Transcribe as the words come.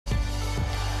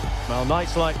Well,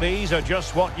 nights like these are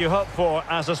just what you hope for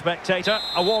as a spectator.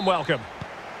 A warm welcome.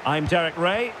 I'm Derek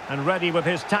Ray, and ready with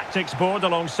his tactics board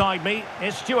alongside me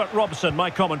is Stuart Robson, my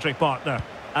commentary partner.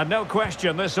 And no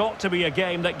question, this ought to be a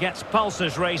game that gets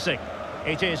pulses racing.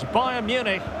 It is Bayern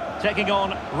Munich taking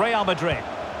on Real Madrid.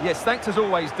 Yes, thanks as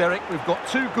always, Derek. We've got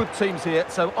two good teams here,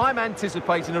 so I'm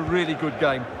anticipating a really good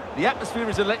game. The atmosphere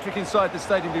is electric inside the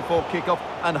stadium before kick-off,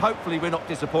 and hopefully we're not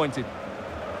disappointed.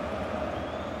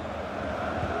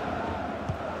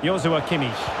 Joshua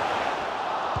Kimmich.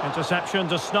 Interception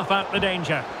to snuff out the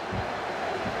danger.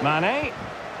 Mane.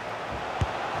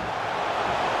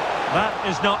 That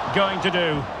is not going to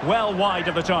do. Well wide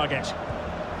of the target.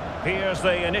 Here's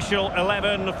the initial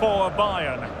 11 for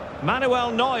Bayern. Manuel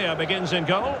Neuer begins in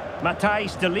goal.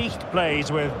 Matthijs de Ligt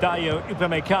plays with Dayo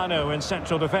Upamecano in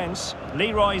central defence.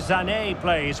 Leroy Sané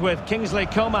plays with Kingsley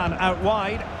Coman out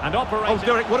wide. And operating... Oh,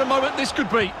 Derek, what a moment this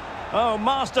could be. Oh,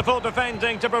 masterful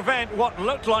defending to prevent what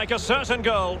looked like a certain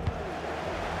goal.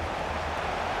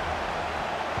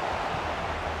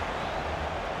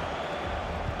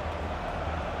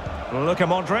 Luka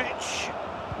Modric.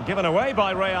 Given away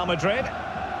by Real Madrid.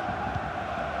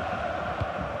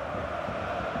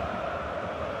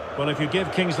 Well, if you give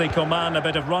Kingsley Coman a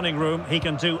bit of running room, he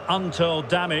can do untold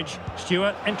damage.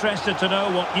 Stuart, interested to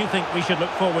know what you think we should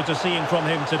look forward to seeing from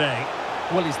him today.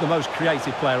 Well, he's the most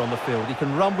creative player on the field. He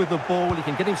can run with the ball, he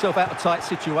can get himself out of tight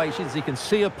situations, he can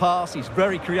see a pass, he's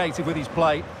very creative with his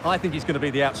play. I think he's going to be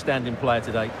the outstanding player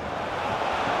today.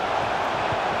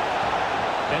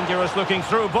 Dangerous looking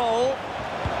through ball.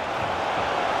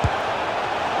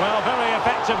 Well, very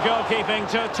effective goalkeeping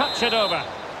to touch it over.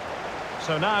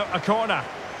 So now a corner.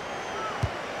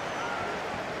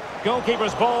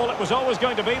 Goalkeeper's ball, it was always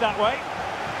going to be that way.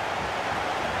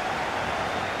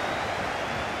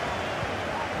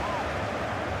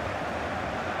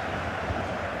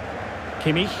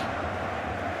 Kimmich.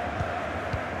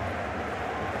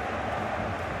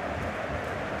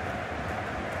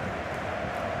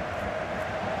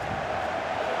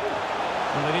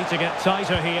 Well, they need to get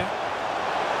tighter here.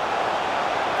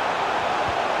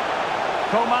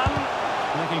 Coman,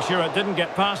 making sure it didn't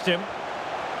get past him.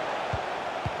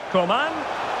 Coman.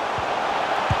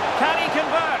 Can he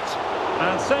convert?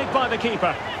 And saved by the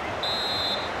keeper.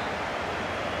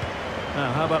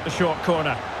 Now, how about the short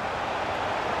corner?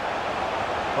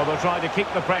 Well, they'll try to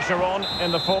keep the pressure on in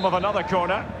the form of another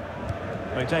corner.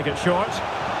 They take it short.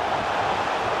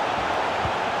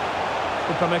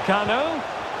 Upamecano.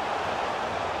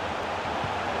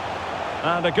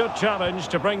 And a good challenge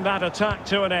to bring that attack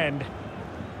to an end.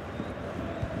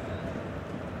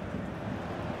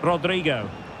 Rodrigo.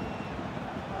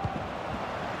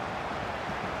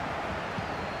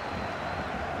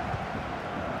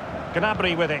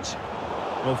 Gnabry with it.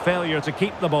 Well, failure to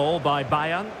keep the ball by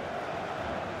Bayern.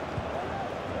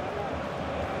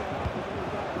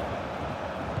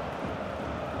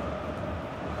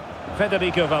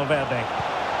 Federico Valverde.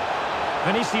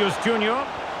 Vinicius Junior.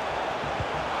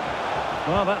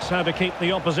 Well, that's how to keep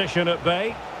the opposition at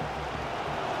bay.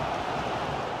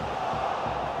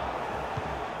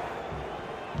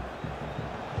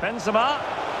 Benzema.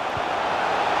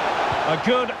 A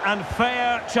good and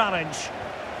fair challenge.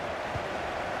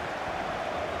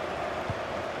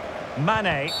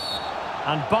 Mane.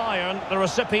 And Bayern, the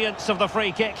recipients of the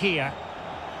free kick here.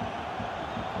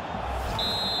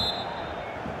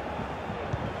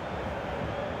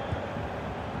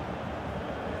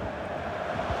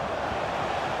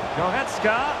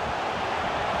 Goretzka.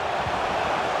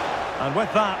 And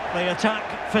with that, the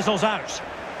attack fizzles out.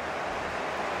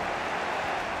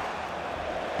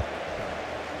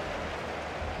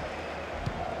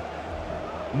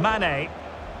 Mane.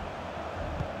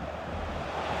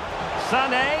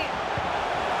 Sané.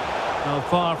 Well,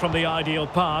 far from the ideal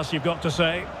pass, you've got to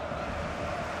say.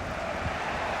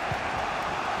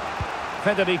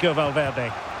 Federico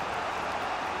Valverde.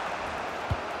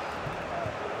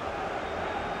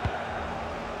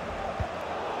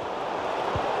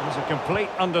 There's a complete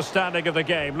understanding of the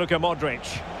game. Luka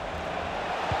Modric.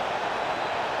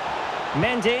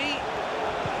 Mendy.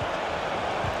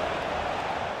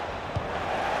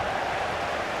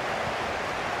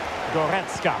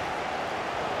 Goretzka.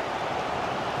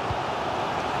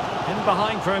 In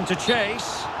behind for him to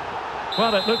chase.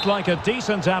 Well, it looked like a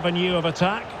decent avenue of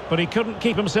attack, but he couldn't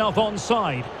keep himself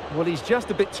onside. Well, he's just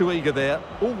a bit too eager there.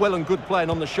 All well and good playing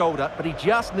on the shoulder, but he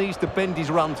just needs to bend his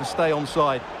run to stay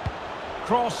onside.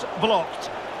 Cross blocked.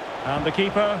 And the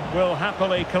keeper will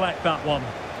happily collect that one.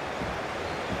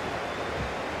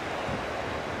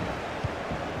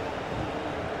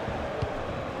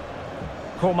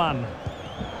 Coman.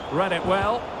 Read it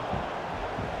well.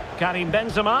 Karim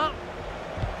Benzema.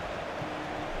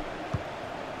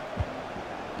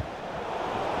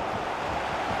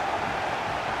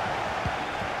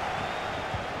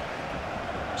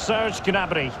 Serge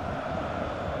Gnabry.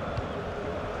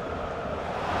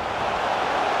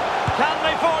 Can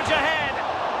they forge ahead?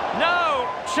 No!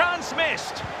 Chance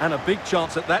missed. And a big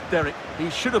chance at that, Derek.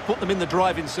 He should have put them in the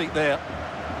driving seat there.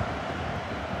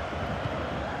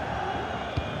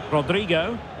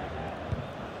 Rodrigo.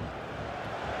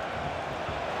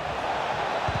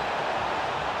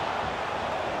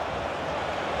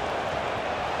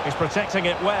 He's protecting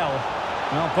it well.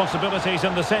 Well, possibilities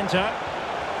in the centre.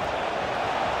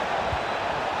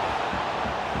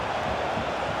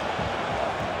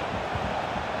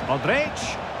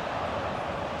 Modric.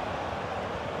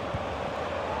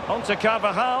 On to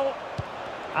Carvajal.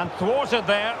 And thwarted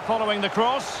there following the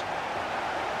cross.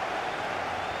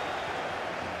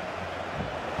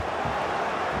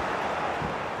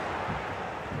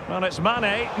 Well, it's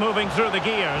Mane moving through the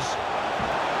gears.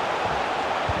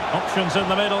 Options in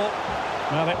the middle.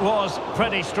 Well, it was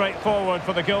pretty straightforward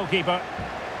for the goalkeeper.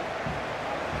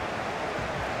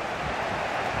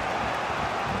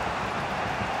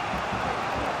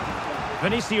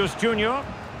 Vinicius Junior. And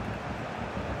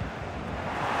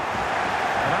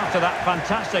after that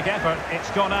fantastic effort,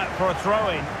 it's gone out for a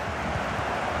throw-in.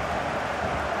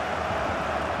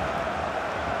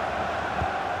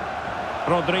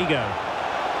 Rodrigo.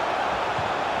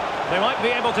 They might be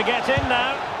able to get in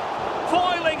now.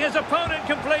 Foiling his opponent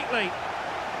completely.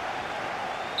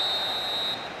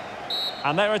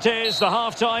 And there it is, the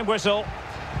half-time whistle.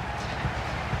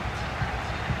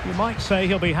 You might say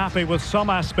he'll be happy with some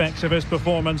aspects of his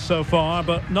performance so far,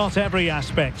 but not every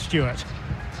aspect, Stuart.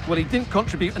 Well, he didn't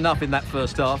contribute enough in that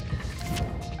first half.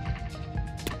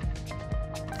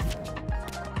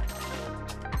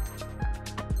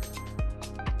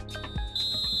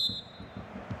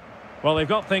 Well, they've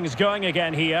got things going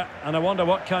again here, and I wonder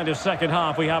what kind of second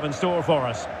half we have in store for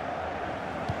us.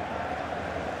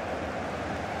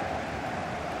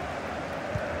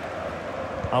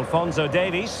 Alphonso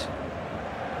Davies.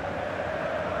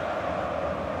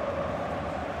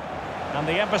 And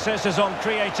the emphasis is on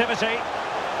creativity.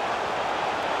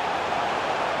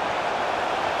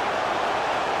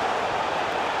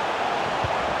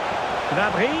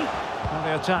 Gnabry. And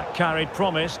the attack carried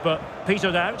promise, but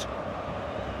petered out.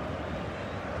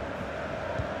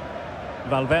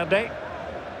 Valverde.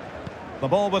 The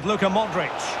ball with Luka Modric.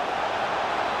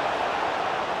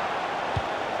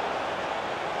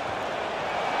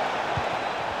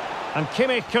 And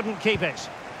Kimmich couldn't keep it.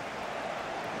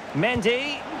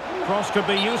 Mendy. Cross could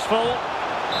be useful.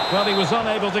 Well, he was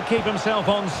unable to keep himself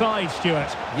onside,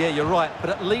 Stuart. Yeah, you're right, but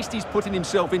at least he's putting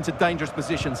himself into dangerous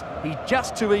positions. He's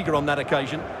just too eager on that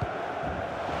occasion.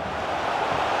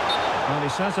 Well, he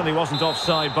certainly wasn't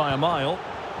offside by a mile.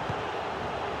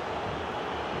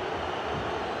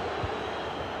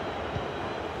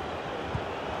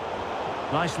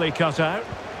 Nicely cut out.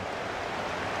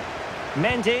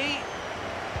 Mendy.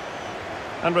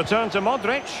 And return to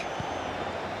Modric.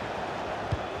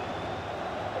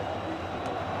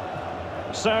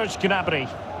 Serge Gnabry.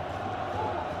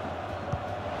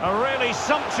 A really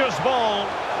sumptuous ball.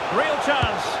 Real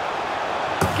chance.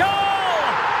 Goal!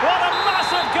 What a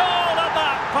massive goal at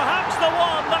that. Perhaps the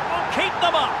one that will keep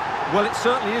them up. Well, it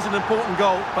certainly is an important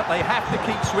goal, but they have to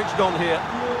keep switched on here.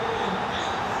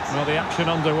 Well, the action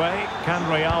underway. Can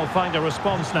Real find a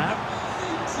response now?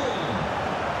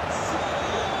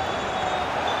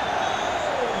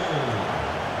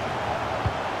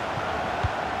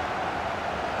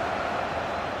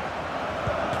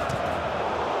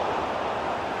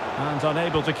 And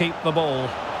unable to keep the ball.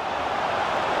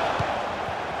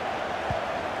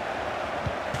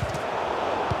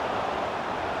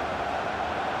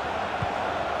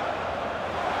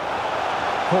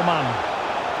 Coman.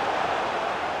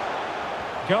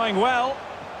 Going well.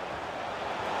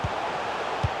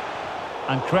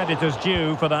 And credit is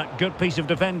due for that good piece of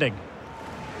defending.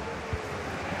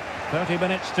 30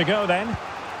 minutes to go then.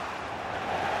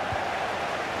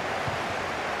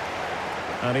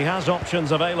 And he has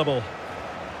options available.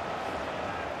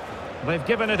 They've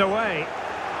given it away.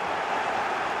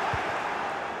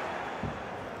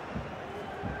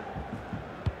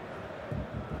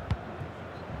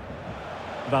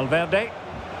 Valverde.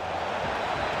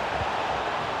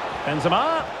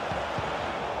 Benzema.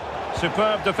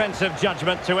 Superb defensive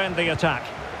judgment to end the attack.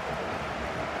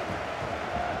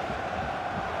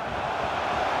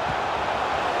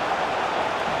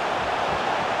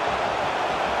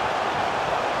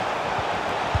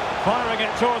 Firing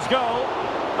it towards goal.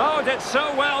 Oh, did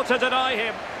so well to deny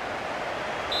him.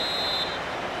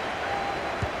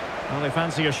 Well, they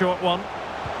fancy a short one.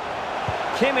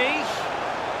 Kimmich.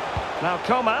 Now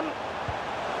Coman.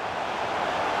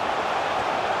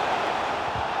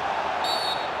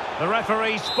 The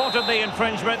referee spotted the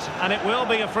infringement, and it will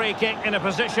be a free kick in a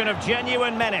position of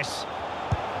genuine menace.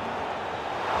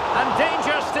 And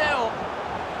danger still.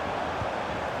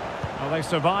 Well, they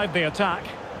survived the attack.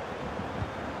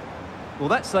 Well,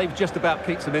 that save just about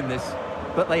keeps them in this,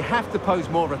 but they have to pose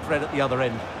more of a threat at the other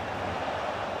end.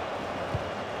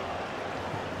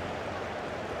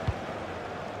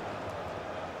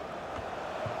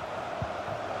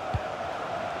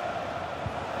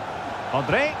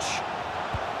 Modric.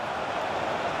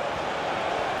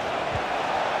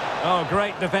 Oh,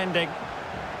 great defending.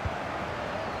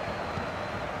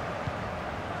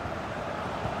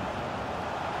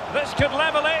 This could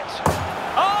level it.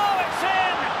 Oh, it's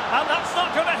in! And that's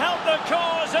not going to help the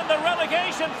cause in the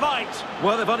relegation fight.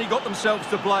 Well, they've only got themselves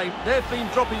to blame. They've been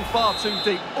dropping far too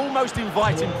deep, almost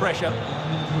inviting pressure.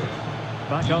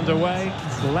 Back underway,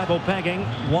 level pegging,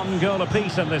 1 goal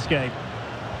apiece in this game.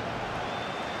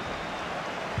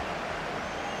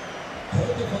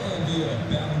 Heute feiern wir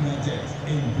Bayern Munich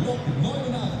in Block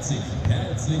 89.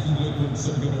 Herzlichen Glückwunsch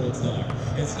zum Geburtstag.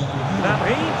 Es gab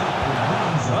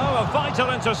oh, a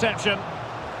vital interception.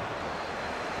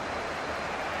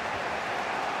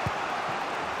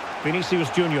 Vinicius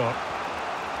Junior.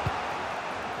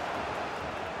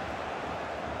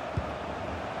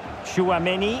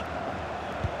 Chouameni.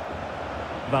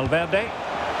 Valverde.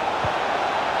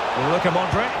 Luka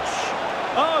Modric.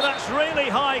 Oh, that's really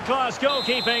high-class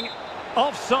goalkeeping.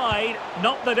 Offside,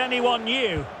 not that anyone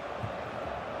knew.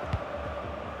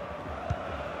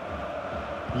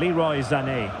 Leroy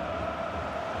Sané.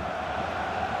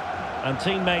 And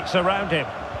teammates around him.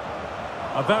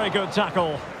 A very good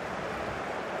tackle.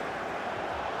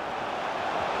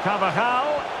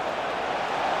 Carvajal.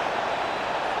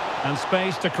 And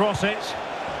space to cross it.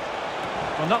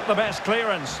 Well, not the best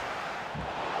clearance.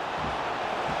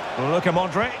 Luka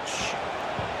Modric.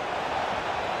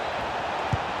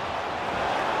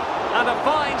 And a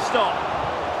fine stop.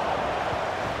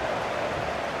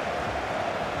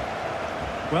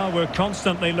 Well, we're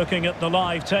constantly looking at the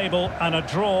live table, and a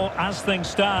draw, as things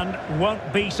stand,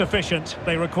 won't be sufficient.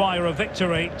 They require a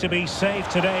victory to be safe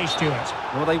today, Stuart.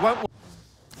 Well, they won't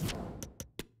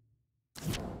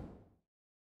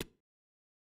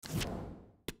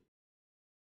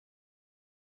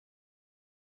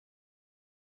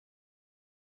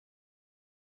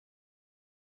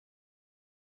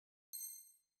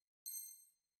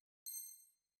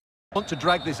want to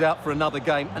drag this out for another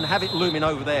game and have it looming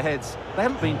over their heads. They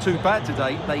haven't been too bad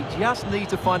today. They just need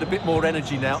to find a bit more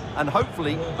energy now, and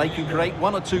hopefully they can create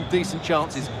 1 or 2 decent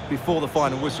chances before the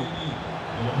final whistle.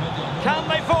 Can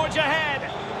they forge ahead?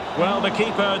 Well, the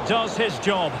keeper does his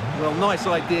job. Well, nice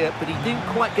idea, but he didn't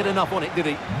quite get enough on it, did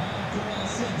he?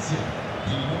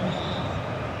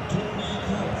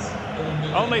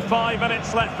 Only 5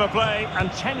 minutes left for play, and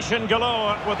tension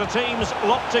galore with the teams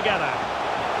locked together.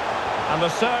 And the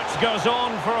search goes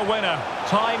on for a winner.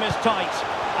 Time is tight,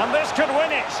 and this could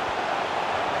win it.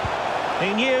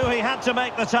 He knew he had to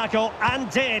make the tackle, and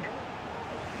did.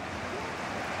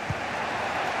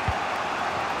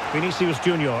 Vinicius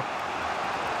Junior.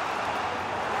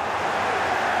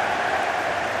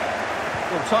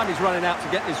 Well, time is running out to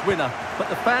get this winner, but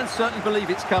the fans certainly believe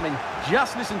it's coming.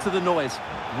 Just listen to the noise.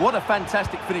 What a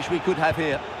fantastic finish we could have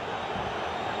here.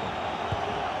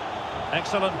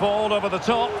 Excellent ball over the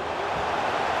top.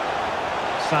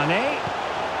 Sané.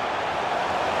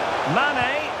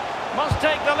 Mane must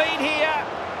take the lead here.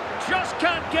 Just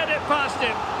can't get it past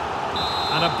him.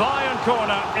 And a Bayern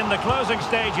corner in the closing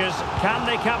stages. Can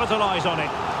they capitalise on it?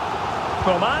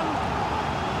 Coman.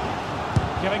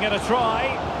 Giving it a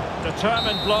try.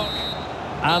 Determined block.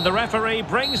 And the referee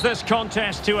brings this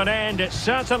contest to an end. It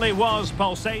certainly was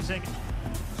pulsating.